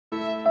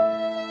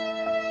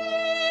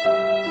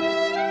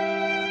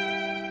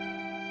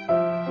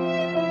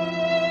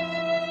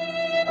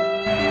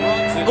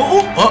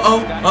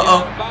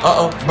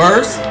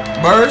Burst.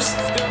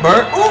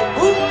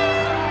 Ooh.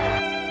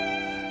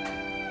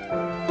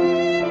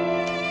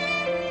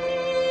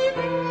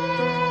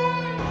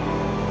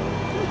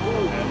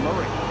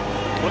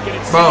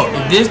 Bro,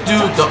 if this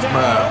dude don't,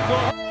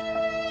 bro.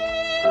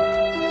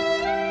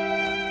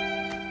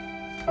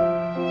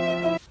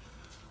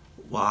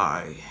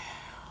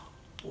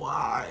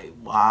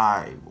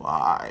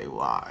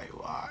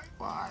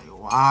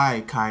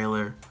 Why,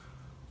 Kyler?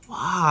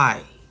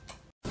 Why?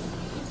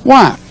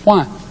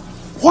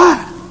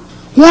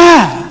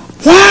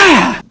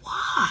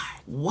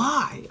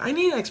 Why? I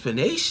need an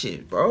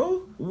explanation,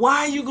 bro.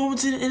 Why are you going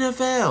to the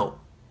NFL?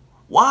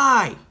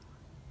 Why?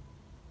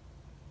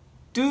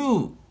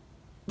 Dude,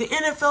 the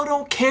NFL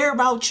don't care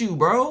about you,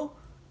 bro.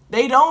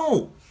 They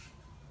don't.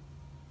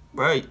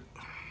 Bro,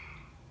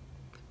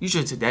 you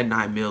should have took that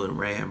 $9 million and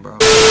ran, bro.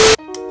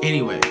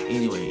 Anyway.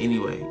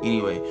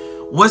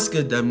 What's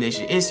good, Dub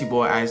Nation? It's your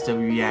boy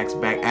ISW Reacts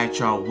back at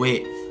y'all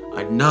with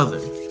another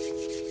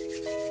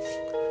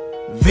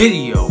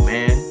video,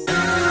 man.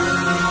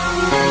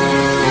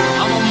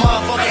 I'm a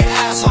motherfucking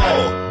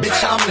asshole.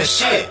 Bitch, I'm the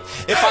shit.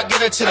 If I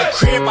get into the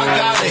crib, I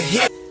gotta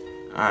hit.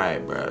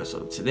 Alright, bro.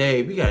 So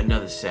today we got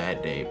another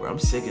sad day, bro. I'm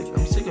sick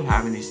of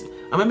having these.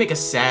 I'm gonna make a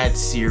sad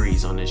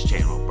series on this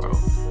channel, bro.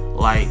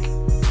 Like,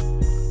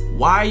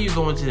 why are you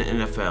going to the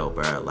NFL,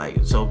 bro?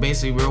 Like, so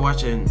basically we're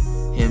watching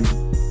him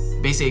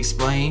basically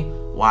explain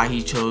why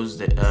he chose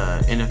the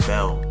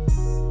NFL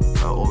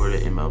over the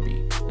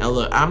MLB. Now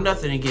look, I'm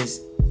nothing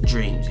against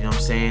dreams, you know what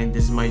I'm saying?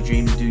 This is my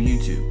dream to do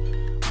YouTube.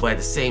 But at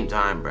the same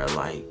time, bro,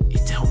 like,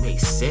 it don't make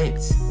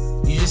sense.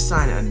 You just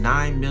signed a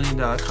 $9 million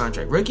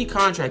contract, rookie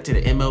contract to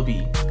the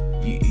MLB.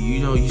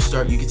 You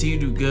continue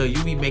to do good.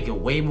 You'll be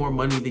making way more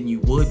money than you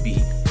would be.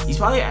 He's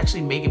probably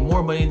actually making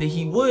more money than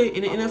he would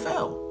in the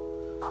NFL.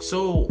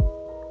 So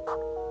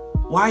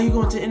why are you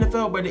going to the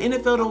NFL, bro? The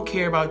NFL don't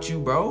care about you,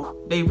 bro.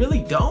 They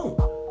really don't.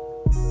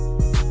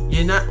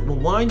 You're not, well,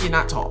 one, you're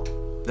not tall.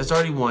 That's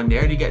already one. They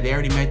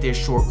already met their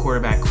short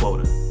quarterback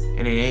quota,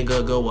 and they ain't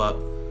gonna go up.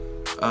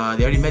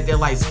 They already met their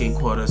light skin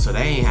quota, so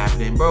that ain't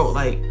happening, bro.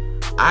 Like,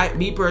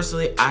 me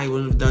personally, I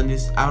wouldn't have done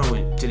this. I would have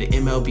went to the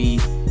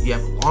MLB. You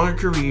have a longer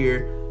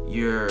career.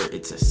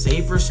 It's a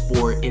safer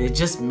sport, and it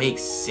just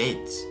makes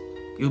sense.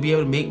 You'll be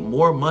able to make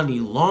more money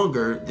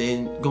longer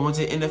than going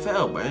to the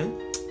NFL, man.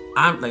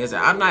 Like I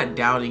said, I'm not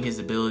doubting his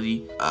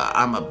ability.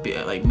 I'm a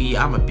big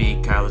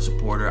Kyler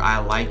supporter. I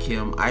like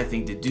him. I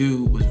think the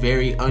dude was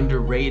very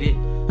underrated.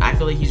 I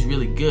feel like he's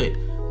really good,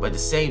 but at the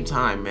same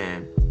time,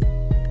 man,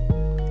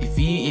 if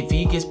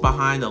he gets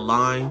behind a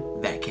line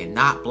that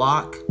cannot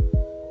block,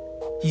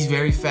 he's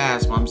very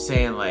fast. But I'm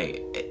saying, like,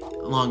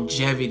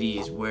 longevity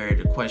is where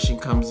the question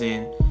comes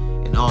in,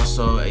 and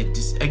also I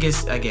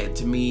guess again,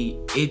 to me,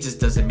 it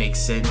just doesn't make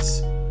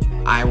sense.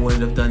 I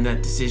wouldn't have done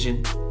that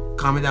decision.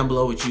 Comment down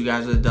below what you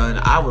guys would have done.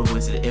 I would have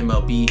went to the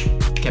MLB,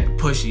 kept it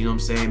pushing, you know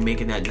what I'm saying,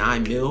 making that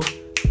 $9 million.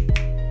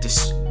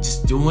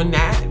 Just doing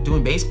that,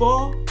 doing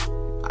baseball.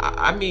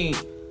 I mean,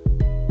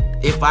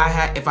 if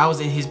I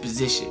was in his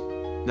position,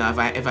 now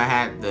if I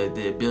had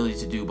the ability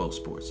to do both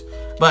sports.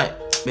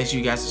 But make sure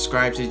you guys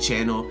subscribe to the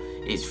channel.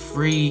 It's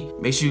free.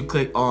 Make sure you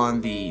click on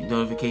the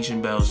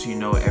notification bell so you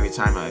know every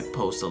time I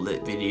post a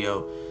lit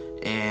video.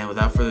 And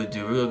without further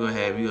ado, we're gonna go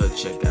ahead. We're gonna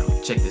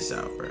check this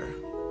out, bro.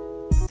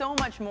 So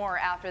much more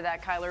after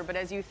that, Kyler, but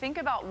as you think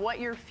about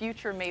what your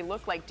future may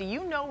look like, do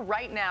you know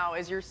right now,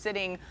 as you're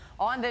sitting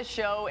on this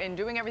show and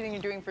doing everything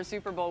you're doing for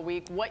Super Bowl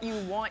week, what you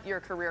want your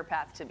career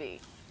path to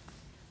be?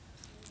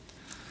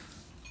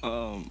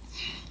 You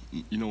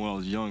know, when I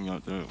was young,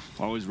 I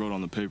always wrote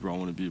on the paper I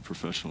want to be a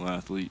professional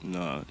athlete, and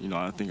you know,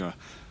 I think I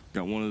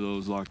got one of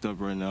those locked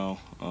up right now.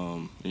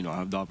 You know, I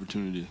have the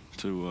opportunity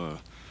to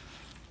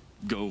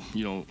go,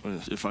 you know,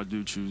 if I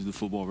do choose the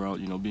football route,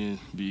 you know, be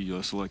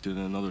selected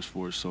in another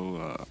sport.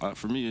 So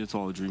for me, it's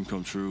all a dream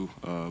come true.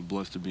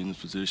 Blessed to be in this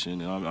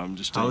position, and I'm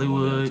just taking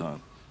one day at a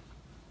time.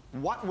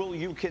 What will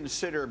you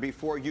consider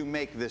before you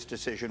make this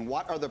decision?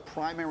 What are the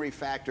primary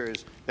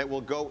factors that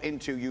will go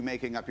into you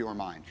making up your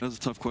mind? That's a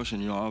tough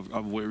question. You know,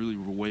 I've really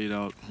weighed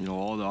out, you know,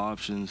 all the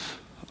options.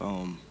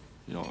 You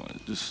know,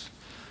 just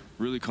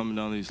really coming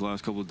down these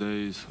last couple of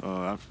days.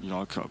 You know,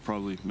 I'll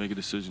probably make a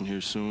decision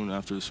here soon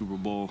after the Super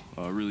Bowl,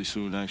 really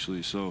soon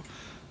actually. So,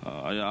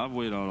 yeah, I've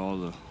weighed out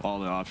all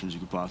the options you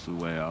could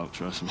possibly weigh out.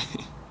 Trust me.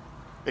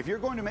 If you're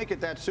going to make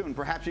it that soon,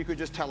 perhaps you could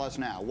just tell us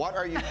now. What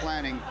are you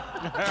planning?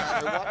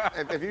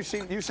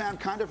 You sound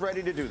kind of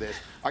ready to do this.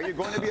 Are you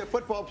going to be a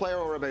football player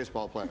or a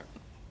baseball player?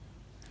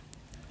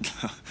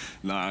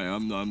 No,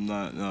 I'm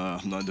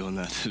not doing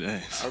that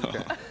today. So.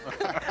 Okay.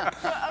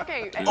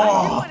 Okay, I do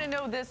want to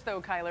know this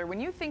though, Kyler. When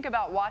you think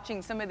about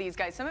watching some of these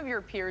guys, some of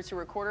your peers who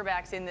are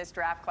quarterbacks in this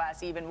draft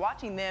class, even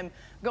watching them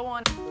go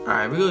on. All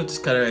right, we're gonna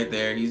just cut it right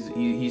there.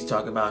 He's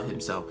talking about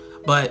himself,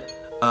 but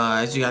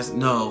as you guys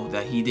know,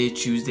 that he did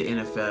choose the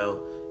NFL,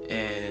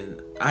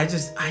 and I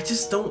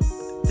just don't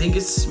think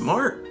it's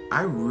smart.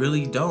 I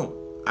really don't.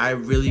 I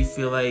really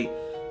feel like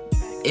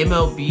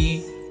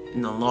MLB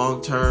in the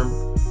long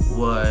term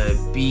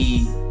would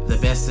be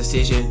the best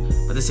decision,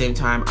 but at the same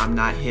time, I'm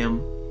not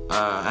him.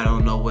 I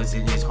don't know what's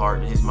in his heart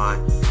and his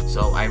mind.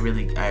 So I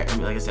mean,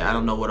 like I said, I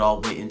don't know what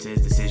all went into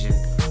his decision.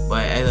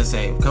 But as I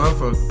say, coming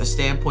from a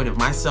standpoint of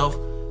myself,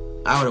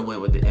 I would have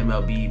went with the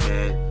MLB,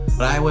 man.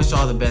 But I wish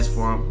all the best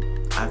for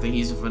him. I think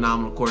he's a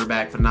phenomenal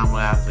quarterback, phenomenal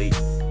athlete,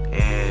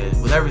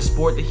 and whatever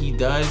sport that he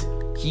does,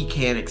 he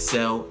can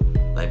excel.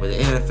 Like with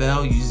the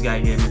NFL, you just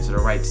gotta get him into the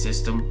right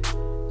system.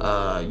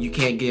 You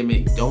can't get him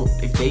in,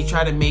 if they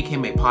try to make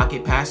him a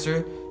pocket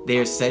passer,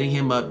 they're setting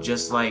him up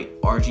just like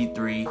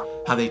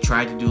RG3, how they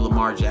tried to do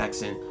Lamar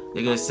Jackson.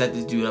 They're gonna set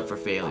this dude up for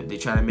failure. They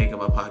try to make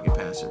him a pocket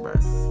passer, bro.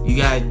 You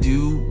gotta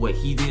do what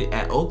he did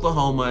at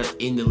Oklahoma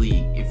in the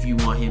league if you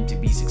want him to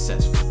be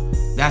successful.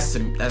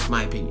 That's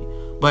my opinion.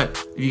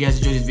 But if you guys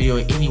enjoyed this video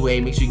in any way,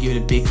 make sure you give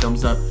it a big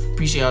thumbs up.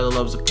 Appreciate all the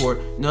love and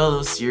support. No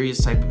little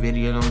serious type of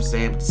video, you know what I'm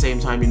saying? But at the same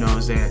time, you know what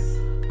I'm saying?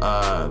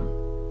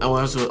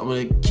 I'm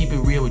gonna keep it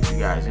real with you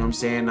guys. You know what I'm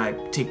saying? I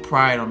take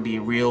pride on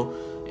being real,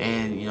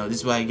 and you know this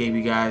is what I gave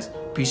you guys.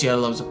 Appreciate all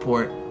the love and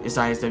support. It's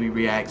ISW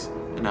Reacts,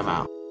 and I'm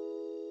out.